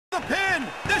the pin.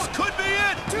 This could be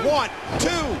it. 1, 2.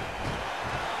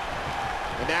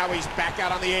 And now he's back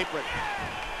out on the apron.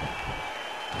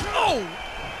 Oh!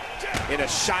 In a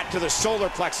shot to the solar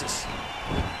plexus.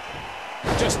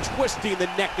 Just twisting the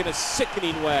neck in a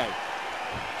sickening way.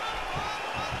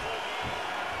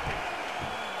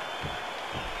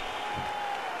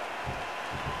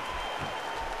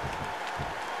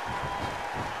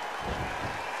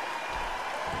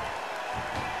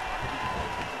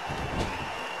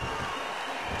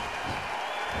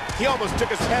 He almost took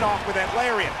his head off with that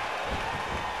lariat.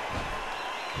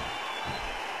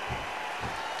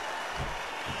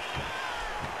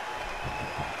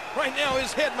 Right now,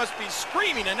 his head must be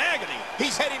screaming in agony.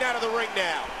 He's heading out of the ring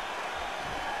now.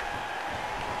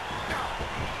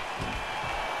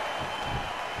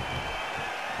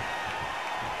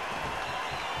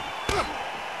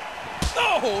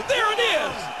 Oh, there it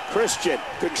is! Christian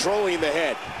controlling the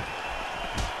head.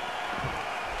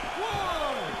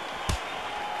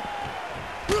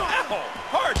 Ow!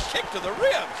 Hard kick to the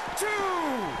ribs. 2. 3.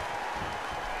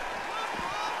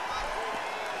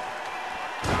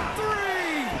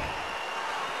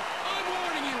 I'm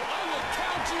warning you, I will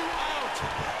count you out.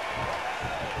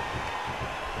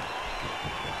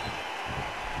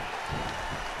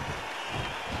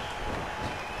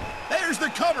 There's the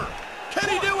cover. Can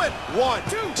he do it? 1,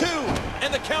 2.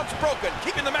 And the count's broken,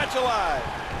 keeping the match alive.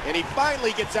 And he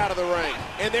finally gets out of the ring.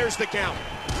 And there's the count.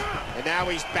 And now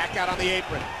he's back out on the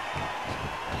apron.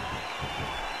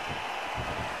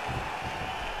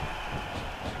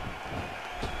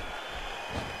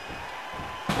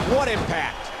 What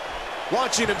impact.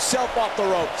 Launching himself off the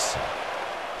ropes.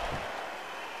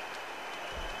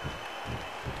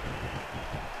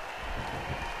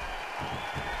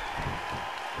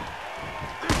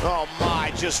 Oh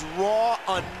my, just raw,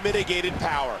 unmitigated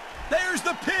power. There's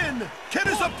the pin. Can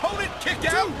his opponent kick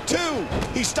out? 2.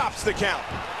 He stops the count.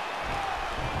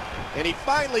 And he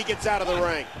finally gets out of the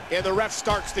ring. And the ref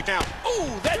starts the count.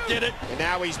 Ooh, that did it. And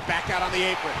now he's back out on the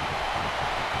apron.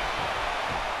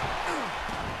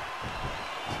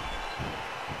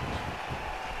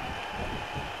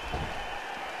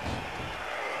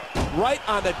 Right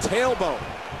on the tailbone.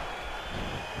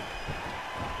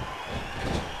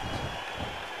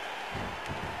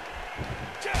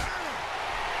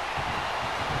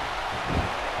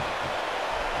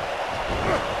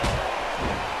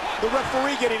 The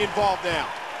referee getting involved now.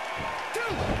 2.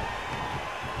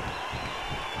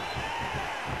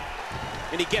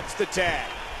 And he gets the tag.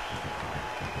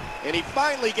 And he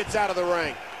finally gets out of the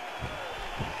ring.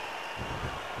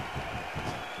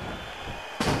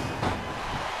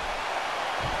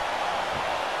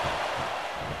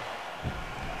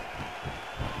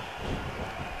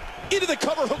 Into the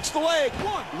cover, hooks the leg.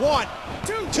 1,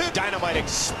 2. Dynamite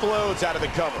explodes out of the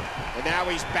cover. And now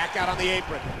he's back out on the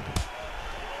apron.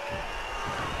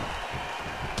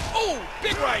 Oh,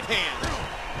 big right hand.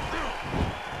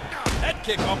 That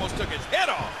kick almost took his head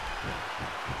off.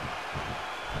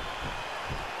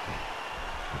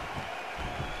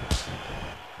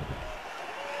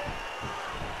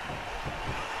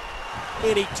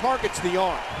 And he targets the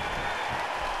arm.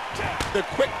 The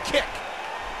quick kick.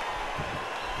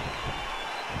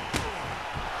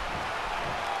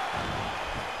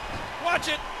 Watch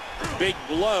it. Big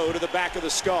blow to the back of the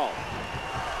skull.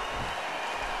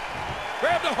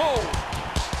 Grabbed a hold.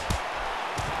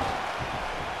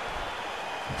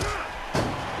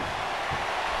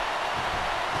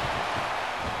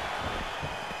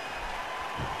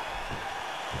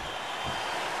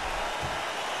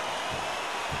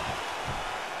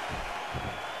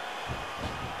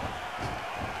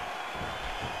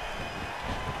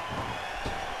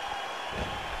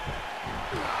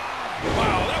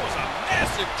 Wow, that was a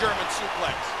massive German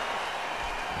suplex.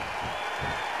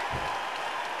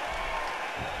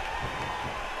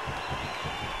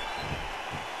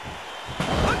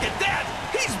 Look at that!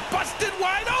 He's busted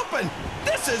wide open!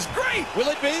 This is great! Will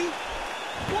it be?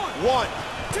 1,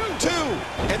 2.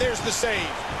 And there's the save.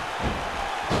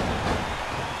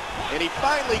 And he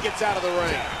finally gets out of the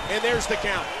ring. And there's the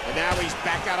count. And now he's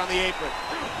back out on the apron.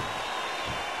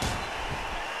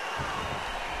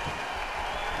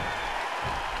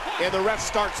 And the ref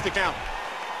starts the count.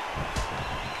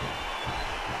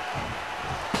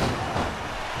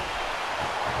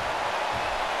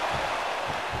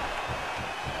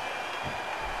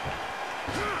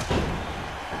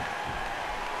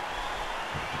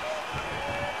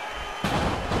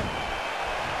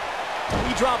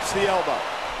 He drops the elbow.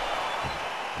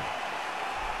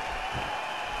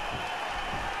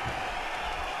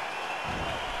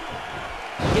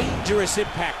 Dangerous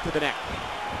impact to the neck.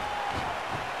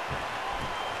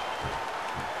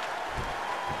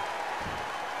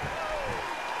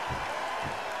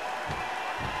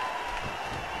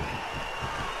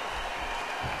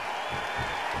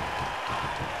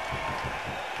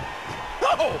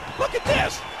 Oh, look at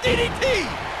this! DDT!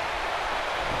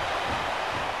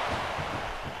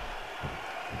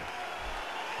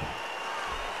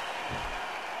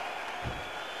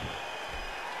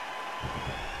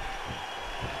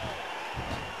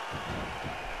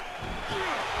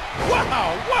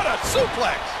 Wow, what a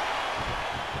suplex!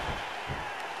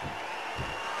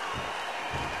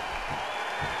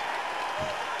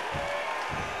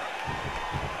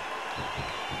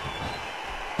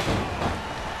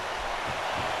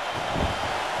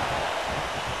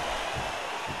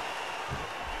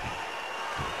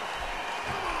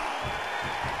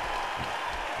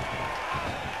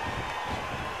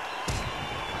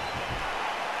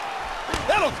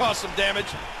 That'll cause some damage.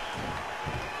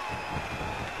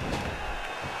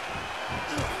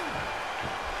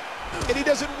 And he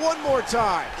does it one more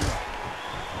time.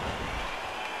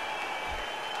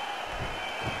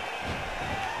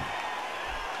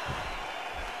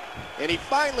 And he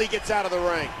finally gets out of the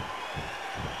ring.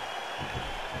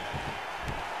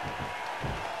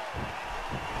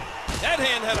 That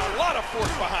hand had a lot of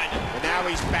force behind it. And now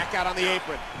he's back out on the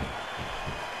apron.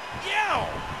 Yow!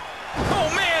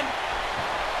 Oh, man!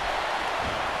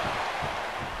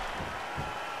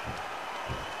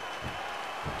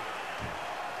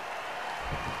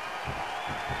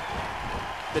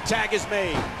 The tag is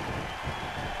made.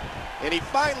 And he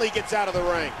finally gets out of the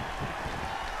ring.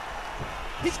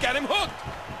 He's got him hooked.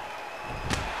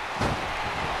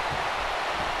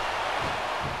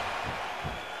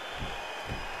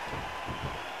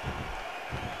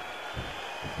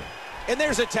 And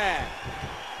there's a tag.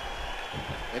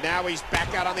 And now he's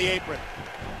back out on the apron.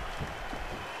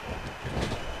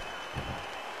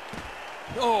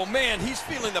 Oh, man, he's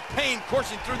feeling the pain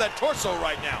coursing through that torso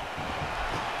right now.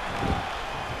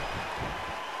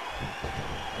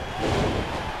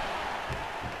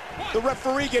 The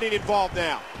referee getting involved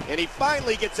now. And he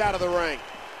finally gets out of the ring.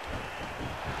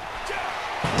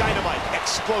 Dynamite,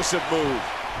 explosive move.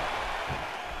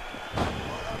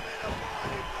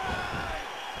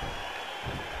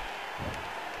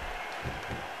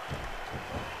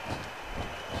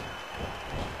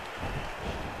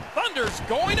 Thunder's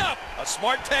going up. A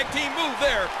smart tag team move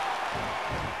there.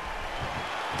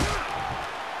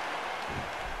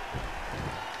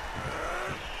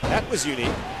 That was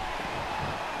unique.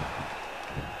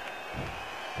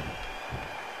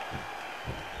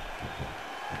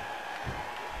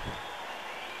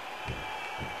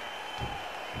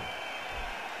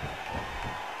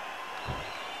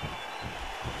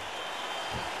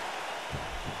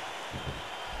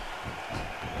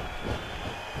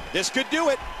 This could do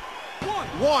it.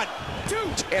 One, two.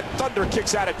 And Thunder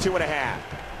kicks out at 2.5.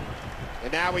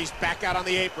 And now he's back out on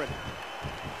the apron.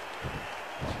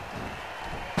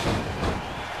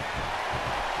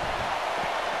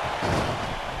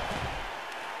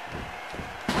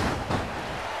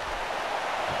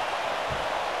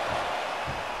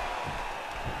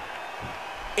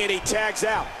 And he tags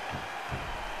out.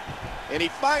 And he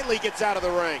finally gets out of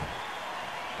the ring.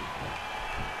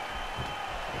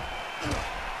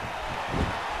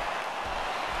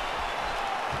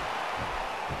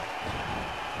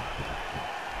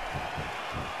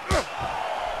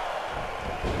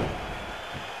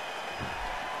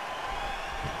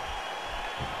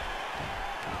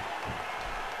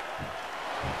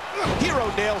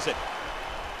 Hero nails it.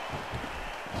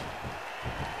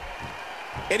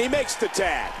 And he makes the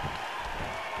tag.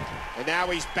 And now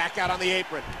he's back out on the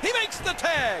apron. He makes the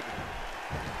tag.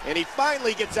 And he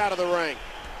finally gets out of the ring.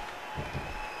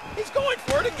 He's going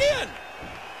for it again.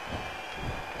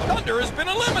 Thunder has been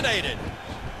eliminated.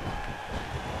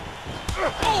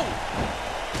 Oh!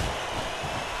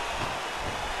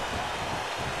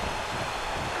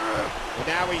 And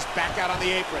now he's back out on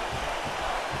the apron.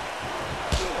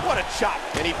 What a chop.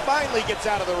 And he finally gets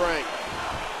out of the ring.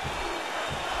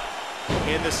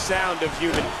 And the sound of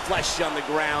human flesh on the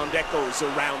ground echoes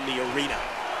around the arena.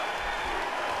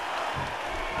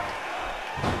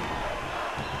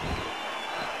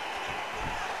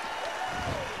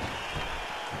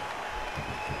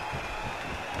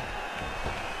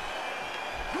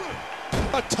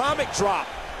 Atomic drop.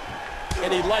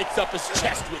 And he lights up his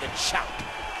chest with a chop.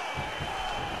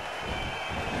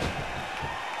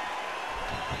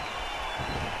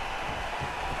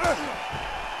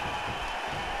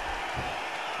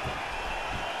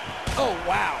 Oh,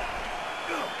 wow.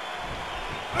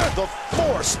 The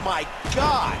force, my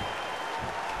God.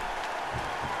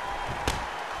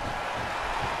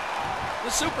 The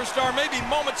superstar may be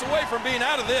moments away from being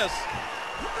out of this.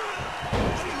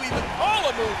 How do you even call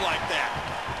a move like that?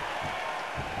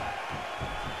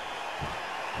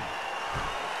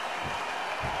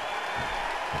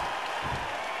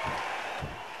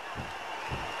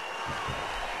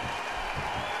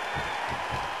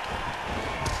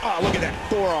 Oh, look at that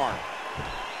forearm.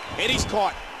 And he's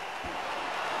caught.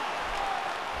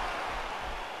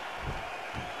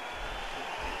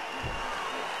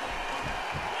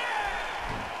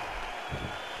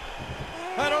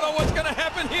 I don't know what's going to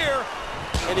happen here.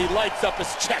 And he lights up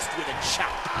his chest with a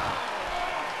chop.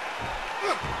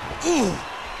 Ooh.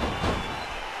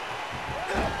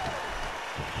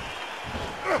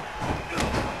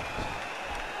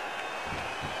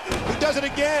 He does it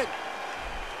again.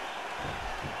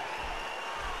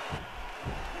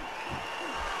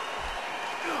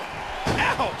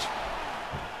 Ouch!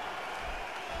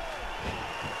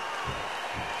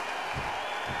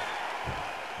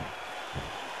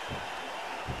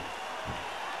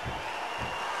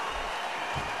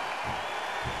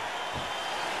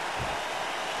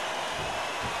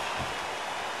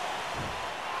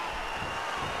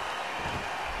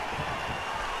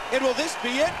 And will this be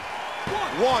it?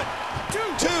 One, two.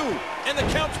 And the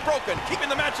count's broken, keeping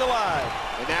the match alive.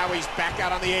 And now he's back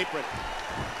out on the apron.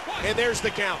 And there's the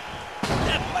count.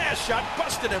 That last shot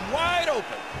busted him wide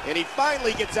open. And he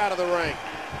finally gets out of the ring.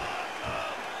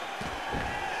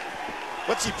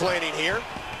 What's he planning here?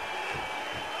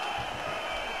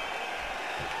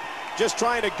 Just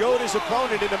trying to goad his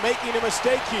opponent into making a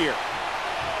mistake here.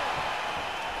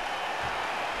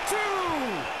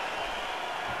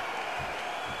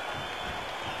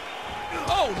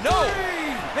 Oh, no!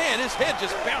 Man, his head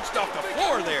just bounced off the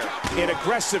floor there. An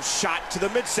aggressive shot to the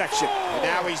midsection. And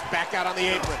now he's back out on the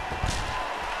apron.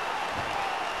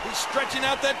 He's stretching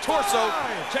out that torso,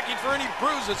 checking for any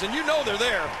bruises, and you know they're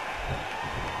there.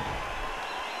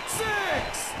 6.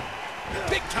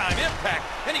 Big-time impact,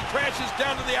 and he crashes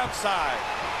down to the outside.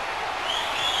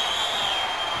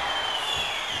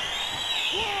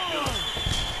 1.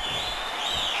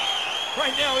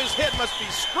 Right now, his head must be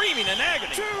screaming in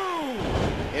agony. 2.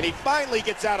 And he finally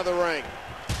gets out of the ring.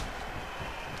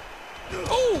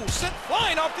 Ooh, sent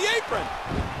flying off the apron.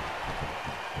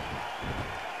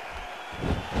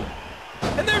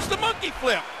 And there's the monkey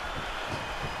flip.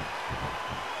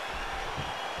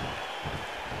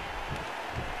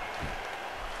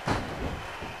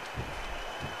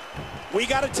 We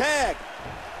got a tag.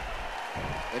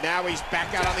 And now he's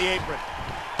back out on the apron.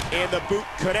 And the boot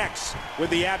connects with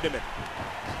the abdomen.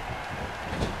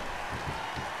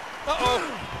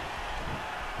 Uh-oh.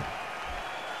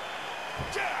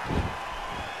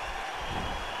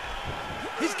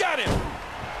 He's got him.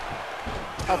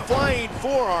 A flying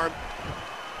forearm.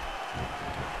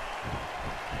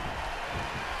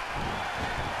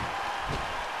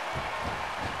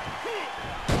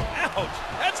 Ouch,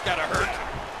 that's gotta hurt.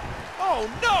 Oh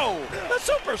no, the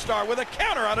superstar with a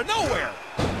counter out of nowhere.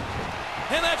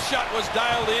 And that shot was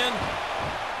dialed in.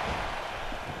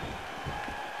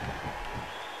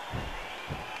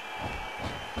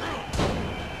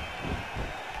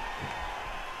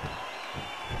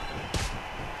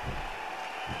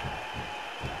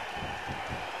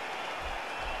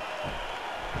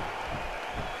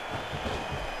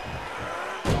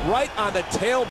 Right on the tail.